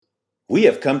We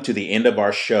have come to the end of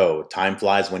our show. Time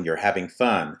flies when you're having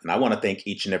fun, and I want to thank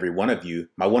each and every one of you,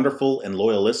 my wonderful and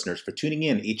loyal listeners, for tuning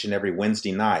in each and every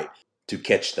Wednesday night to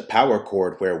catch the Power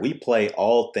Chord, where we play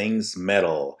all things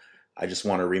metal. I just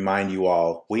want to remind you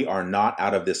all, we are not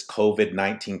out of this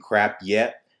COVID-19 crap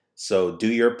yet, so do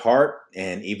your part.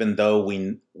 And even though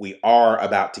we are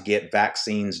about to get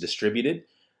vaccines distributed,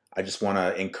 I just want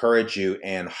to encourage you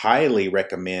and highly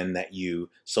recommend that you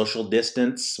social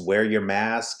distance, wear your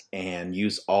mask, and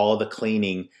use all the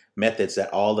cleaning methods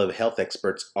that all the health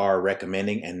experts are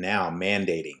recommending and now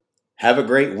mandating. Have a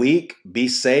great week. Be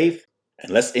safe.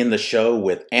 And let's end the show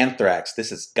with Anthrax.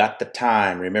 This has got the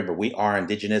time. Remember, we are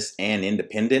indigenous and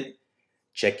independent.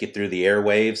 Check you through the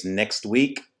airwaves next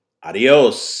week.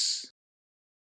 Adios.